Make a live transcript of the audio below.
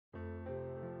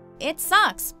it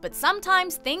sucks, but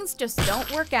sometimes things just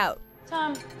don't work out.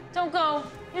 Tom, don't go.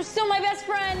 You're still my best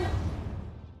friend.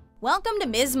 Welcome to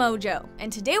Ms. Mojo,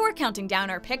 and today we're counting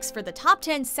down our picks for the top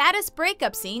 10 saddest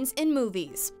breakup scenes in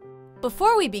movies.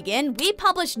 Before we begin, we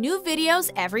publish new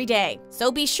videos every day,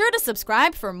 so be sure to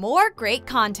subscribe for more great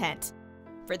content.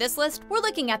 For this list, we're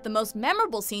looking at the most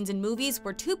memorable scenes in movies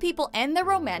where two people end their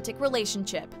romantic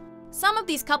relationship. Some of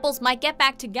these couples might get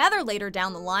back together later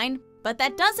down the line, but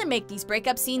that doesn't make these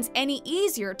breakup scenes any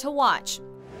easier to watch.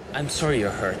 I'm sorry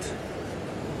you're hurt,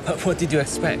 but what did you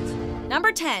expect?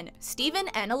 Number 10, Stephen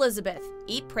and Elizabeth,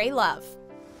 Eat, Pray, Love.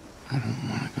 I don't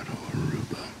want to go to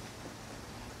Aruba.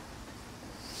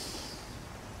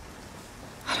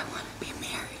 I don't want to be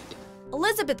married.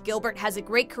 Elizabeth Gilbert has a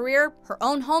great career, her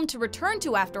own home to return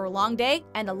to after a long day,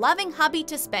 and a loving hubby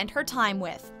to spend her time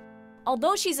with.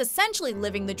 Although she's essentially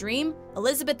living the dream,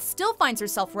 Elizabeth still finds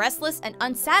herself restless and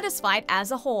unsatisfied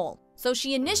as a whole, so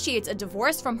she initiates a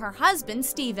divorce from her husband,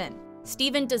 Stephen.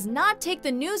 Stephen does not take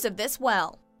the news of this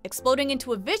well, exploding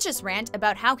into a vicious rant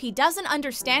about how he doesn't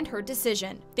understand her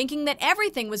decision, thinking that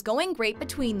everything was going great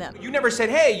between them. You never said,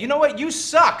 hey, you know what, you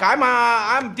suck,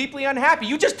 I'm deeply unhappy,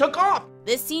 you just took off.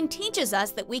 This scene teaches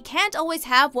us that we can't always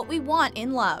have what we want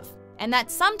in love, and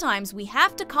that sometimes we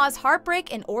have to cause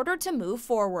heartbreak in order to move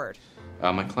forward.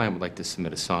 My client would like to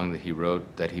submit a song that he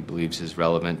wrote that he believes is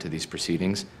relevant to these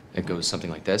proceedings. It goes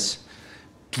something like this.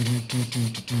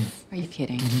 Are you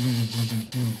kidding?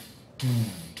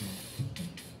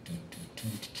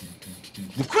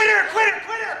 Quitter!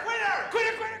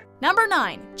 Number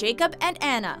 9, Jacob and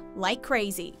Anna, Like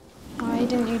Crazy. Why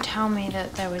didn't you tell me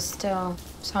that there was still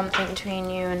something between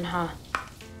you and her?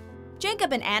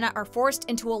 Jacob and Anna are forced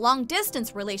into a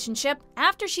long-distance relationship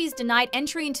after she's denied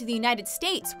entry into the United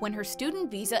States when her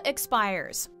student visa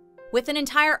expires. With an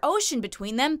entire ocean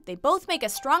between them, they both make a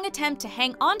strong attempt to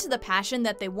hang on to the passion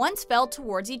that they once felt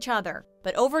towards each other.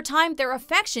 But over time, their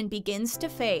affection begins to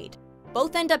fade.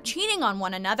 Both end up cheating on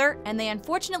one another, and they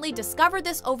unfortunately discover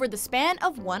this over the span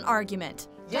of one argument.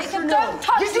 Yes or no?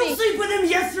 Did you sleep with him,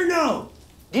 yes or no?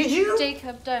 Did you?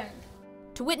 Jacob, don't.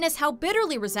 To witness how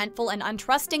bitterly resentful and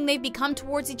untrusting they've become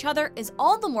towards each other is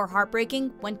all the more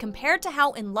heartbreaking when compared to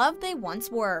how in love they once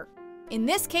were. In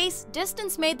this case,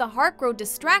 distance made the heart grow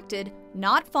distracted,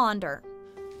 not fonder.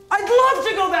 I'd love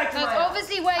to go back to That's my house.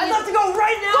 obviously where I'd you... love to go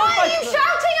right now. Why are you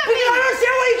shouting at me? Because I don't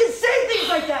understand why you can say things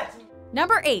like that to me.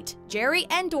 Number 8, Jerry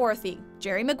and Dorothy,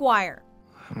 Jerry Maguire.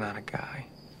 I'm not a guy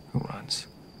who runs.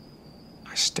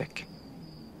 I stick.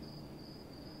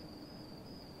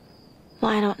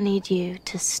 Well, I don't need you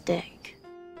to stick.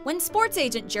 When sports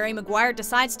agent Jerry Maguire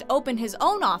decides to open his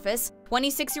own office,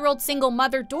 26-year-old single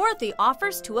mother Dorothy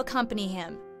offers to accompany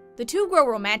him. The two grow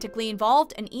romantically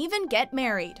involved and even get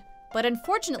married. But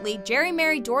unfortunately, Jerry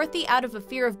married Dorothy out of a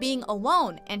fear of being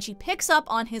alone, and she picks up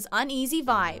on his uneasy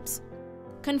vibes.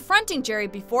 Confronting Jerry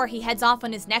before he heads off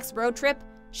on his next road trip,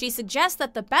 she suggests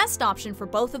that the best option for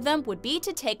both of them would be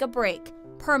to take a break,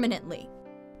 permanently.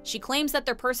 She claims that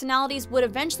their personalities would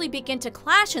eventually begin to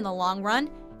clash in the long run,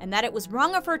 and that it was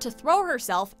wrong of her to throw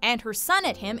herself and her son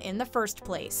at him in the first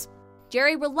place.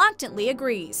 Jerry reluctantly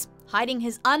agrees, hiding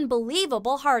his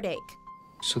unbelievable heartache.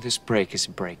 So this break is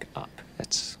a break up.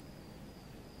 That's...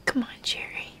 Come on,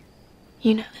 Jerry.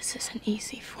 You know this isn't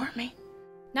easy for me.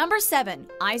 Number 7,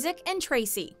 Isaac and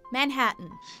Tracy,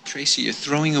 Manhattan. Tracy, you're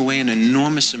throwing away an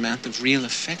enormous amount of real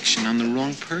affection on the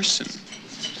wrong person.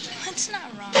 That's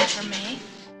not wrong for me.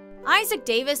 Isaac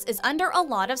Davis is under a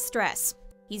lot of stress.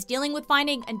 He's dealing with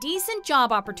finding a decent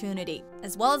job opportunity,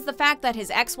 as well as the fact that his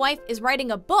ex-wife is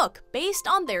writing a book based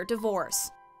on their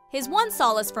divorce. His one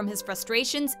solace from his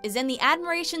frustrations is in the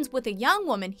admirations with a young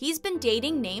woman he's been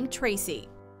dating named Tracy.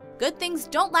 Good things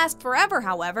don't last forever,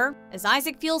 however, as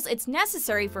Isaac feels it's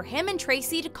necessary for him and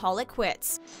Tracy to call it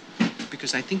quits.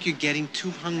 Because I think you're getting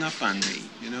too hung up on me,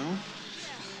 you know?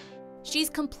 She's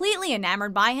completely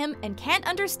enamored by him and can't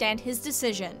understand his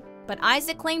decision. But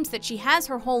Isaac claims that she has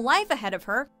her whole life ahead of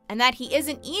her and that he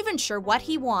isn't even sure what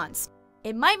he wants.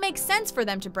 It might make sense for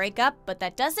them to break up, but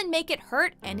that doesn't make it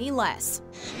hurt any less.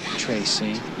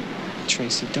 Tracy,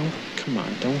 come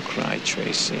on, don't cry,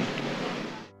 Tracy.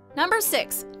 Number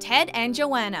 6, Ted and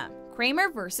Joanna, Kramer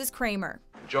versus Kramer.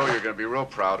 Joe, you're gonna be real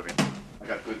proud of me. I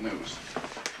got good news.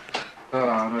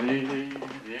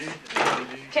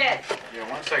 Ted. Yeah,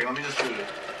 1 second, let me just do this.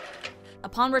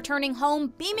 Upon returning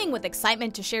home, beaming with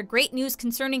excitement to share great news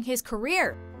concerning his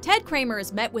career, Ted Kramer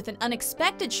is met with an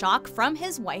unexpected shock from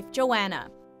his wife, Joanna.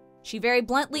 She very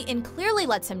bluntly and clearly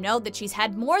lets him know that she's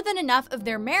had more than enough of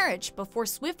their marriage before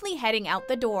swiftly heading out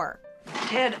the door.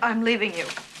 Ted, I'm leaving you.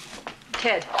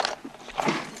 Ted,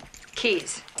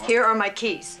 keys. Here are my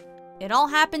keys. It all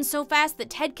happens so fast that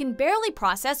Ted can barely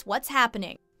process what's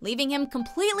happening, leaving him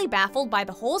completely baffled by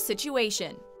the whole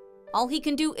situation. All he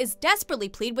can do is desperately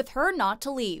plead with her not to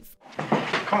leave.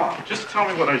 Come on, just tell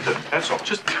me what I did. That's all.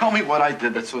 Just tell me what I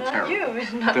did that's so terrible.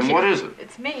 It's not Then you. what is it?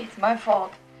 It's me. It's my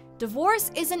fault. Divorce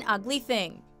is an ugly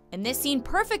thing, and this scene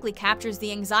perfectly captures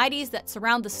the anxieties that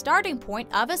surround the starting point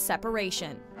of a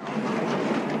separation.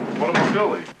 What about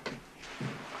Billy?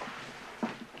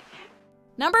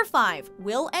 Number 5,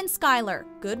 Will and Skylar,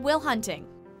 Good Will Hunting.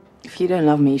 If you don't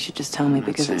love me, you should just tell me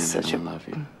because it's saying I such a... don't love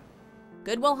you.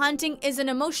 Good Will Hunting is an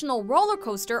emotional roller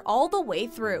coaster all the way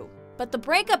through. But the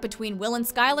breakup between Will and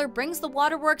Skylar brings the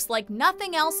waterworks like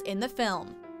nothing else in the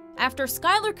film. After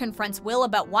Skylar confronts Will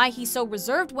about why he's so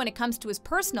reserved when it comes to his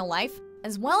personal life,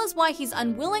 as well as why he's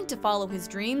unwilling to follow his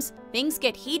dreams, things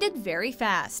get heated very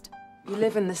fast. You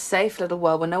live in this safe little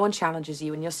world where no one challenges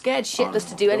you and you're scared shitless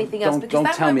to do anything else because Don't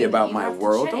that tell might me mean about you my have to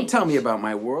world. Don't change. tell me about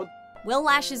my world. Will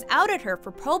lashes out at her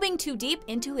for probing too deep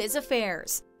into his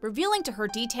affairs, revealing to her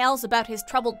details about his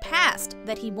troubled past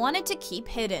that he wanted to keep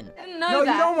hidden. No, you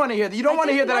don't want to hear that. You don't want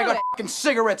to hear that I got fucking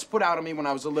cigarettes put out of me when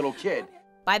I was a little kid.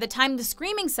 By the time the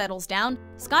screaming settles down,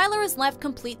 Skylar is left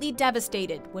completely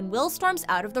devastated when Will storms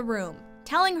out of the room,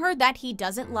 telling her that he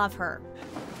doesn't love her.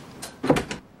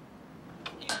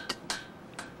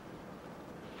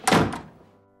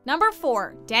 Number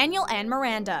 4, Daniel and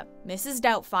Miranda, Mrs.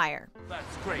 Doubtfire.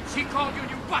 That's great. She called you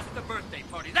and you bust the birthday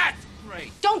party. That's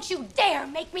great. Don't you dare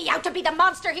make me out to be the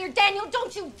monster here, Daniel.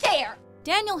 Don't you dare.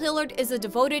 Daniel Hillard is a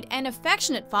devoted and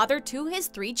affectionate father to his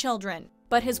 3 children,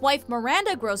 but his wife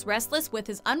Miranda grows restless with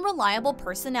his unreliable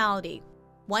personality.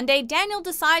 One day, Daniel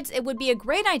decides it would be a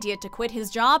great idea to quit his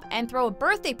job and throw a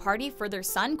birthday party for their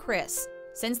son Chris.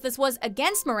 Since this was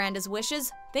against Miranda's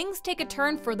wishes, things take a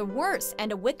turn for the worse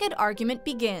and a wicked argument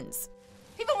begins.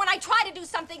 Even when I try to do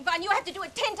something fun, you have to do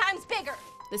it 10 times bigger.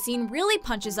 The scene really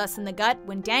punches us in the gut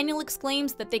when Daniel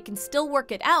exclaims that they can still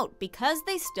work it out because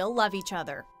they still love each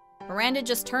other. Miranda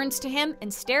just turns to him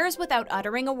and stares without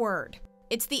uttering a word.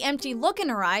 It's the empty look in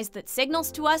her eyes that signals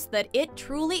to us that it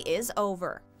truly is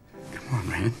over. Come on,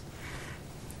 man.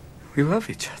 We love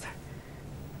each other.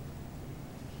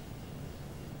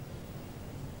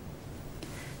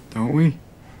 Don't we?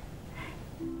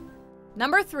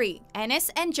 Number 3,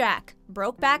 Ennis and Jack,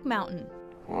 Brokeback Mountain.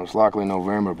 Well, it's likely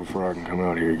November before I can come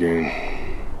out here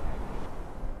again.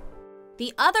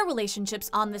 The other relationships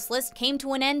on this list came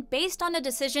to an end based on a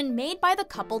decision made by the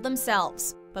couple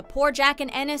themselves. But poor Jack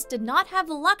and Ennis did not have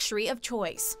the luxury of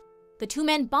choice. The 2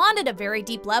 men bonded at a very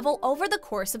deep level over the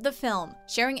course of the film,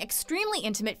 sharing extremely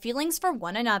intimate feelings for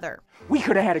one another. We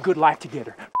could have had a good life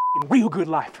together. Real good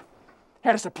life.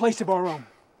 Had us a place of our own.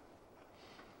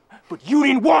 But you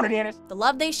didn't want it, Ennis. The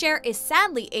love they share is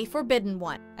sadly a forbidden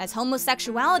one, as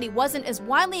homosexuality wasn't as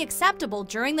widely acceptable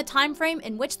during the time frame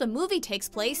in which the movie takes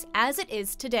place as it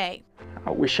is today.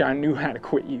 I wish I knew how to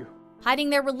quit you. Hiding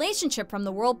their relationship from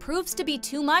the world proves to be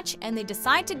too much, and they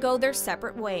decide to go their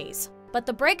separate ways. But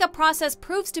the breakup process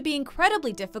proves to be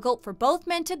incredibly difficult for both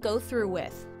men to go through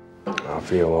with. I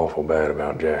feel awful bad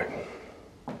about Jack.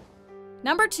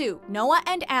 Number 2, Noah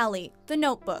and Allie, The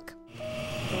Notebook.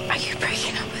 Are you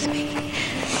breaking up with me?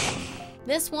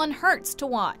 This one hurts to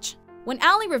watch. When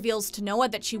Allie reveals to Noah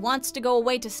that she wants to go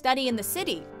away to study in the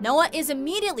city, Noah is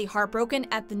immediately heartbroken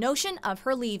at the notion of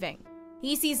her leaving.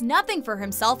 He sees nothing for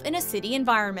himself in a city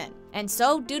environment, and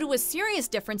so, due to a serious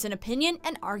difference in opinion,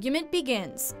 an argument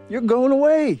begins. You're going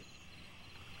away.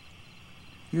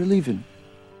 You're leaving.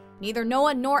 Neither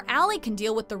Noah nor Allie can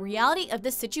deal with the reality of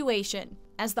the situation,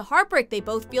 as the heartbreak they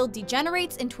both feel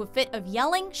degenerates into a fit of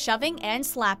yelling, shoving, and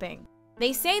slapping.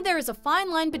 They say there is a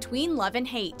fine line between love and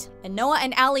hate, and Noah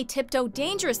and Allie tiptoe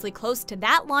dangerously close to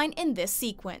that line in this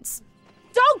sequence.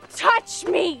 Don't touch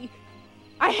me!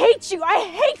 I hate you! I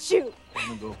hate you!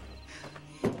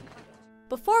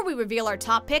 Before we reveal our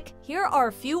top pick, here are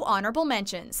a few honorable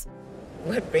mentions.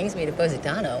 What brings me to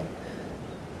Positano?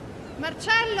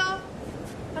 Marcello,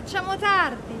 facciamo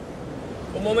tardi.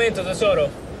 Un momento, tesoro.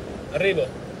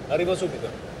 Arrivo subito.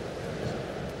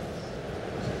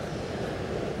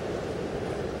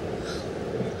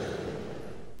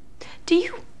 Do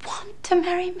you want to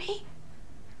marry me?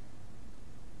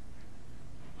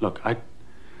 Look,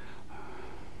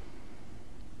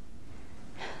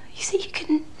 You see, you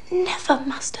can never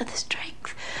muster the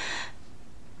strength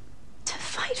to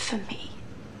fight for me.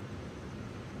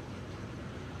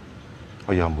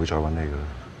 我以後唔會再揾你㗎啦。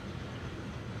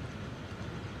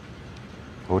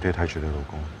好好地睇住你老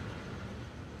公。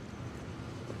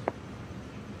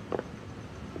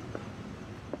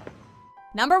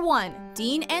Number 1,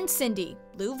 Dean and Cindy,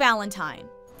 Lou Valentine.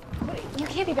 You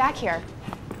can't be back here.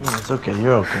 Yeah, it's okay.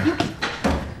 You're okay.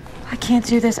 I can't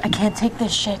do this. I can't take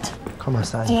this shit. Come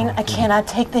outside. Dean, I cannot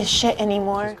take this shit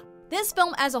anymore. This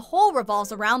film as a whole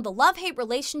revolves around the love-hate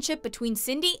relationship between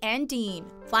Cindy and Dean,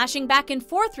 flashing back and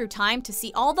forth through time to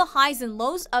see all the highs and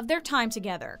lows of their time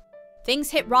together.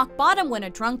 Things hit rock bottom when a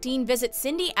drunk Dean visits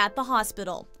Cindy at the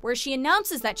hospital, where she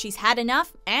announces that she's had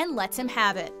enough and lets him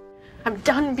have it. I'm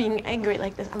done being angry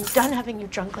like this. I'm done having you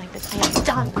drunk like this. I am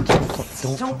done.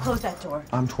 Don't close that door.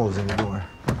 I'm closing the door.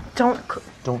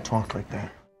 Don't talk like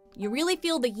that. You really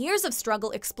feel the years of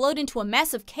struggle explode into a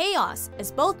mess of chaos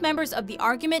as both members of the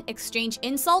argument exchange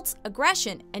insults,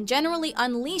 aggression, and generally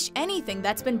unleash anything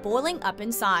that's been boiling up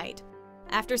inside.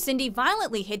 After Cindy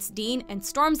violently hits Dean and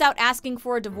storms out asking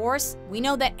for a divorce, we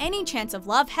know that any chance of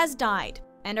love has died,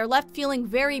 and are left feeling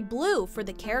very blue for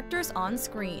the characters on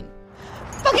screen.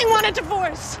 Fucking want a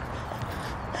divorce!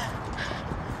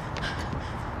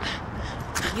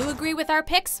 Do you agree with our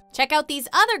picks? Check out these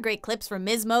other great clips from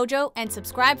Ms. Mojo and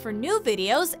subscribe for new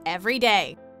videos every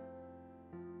day.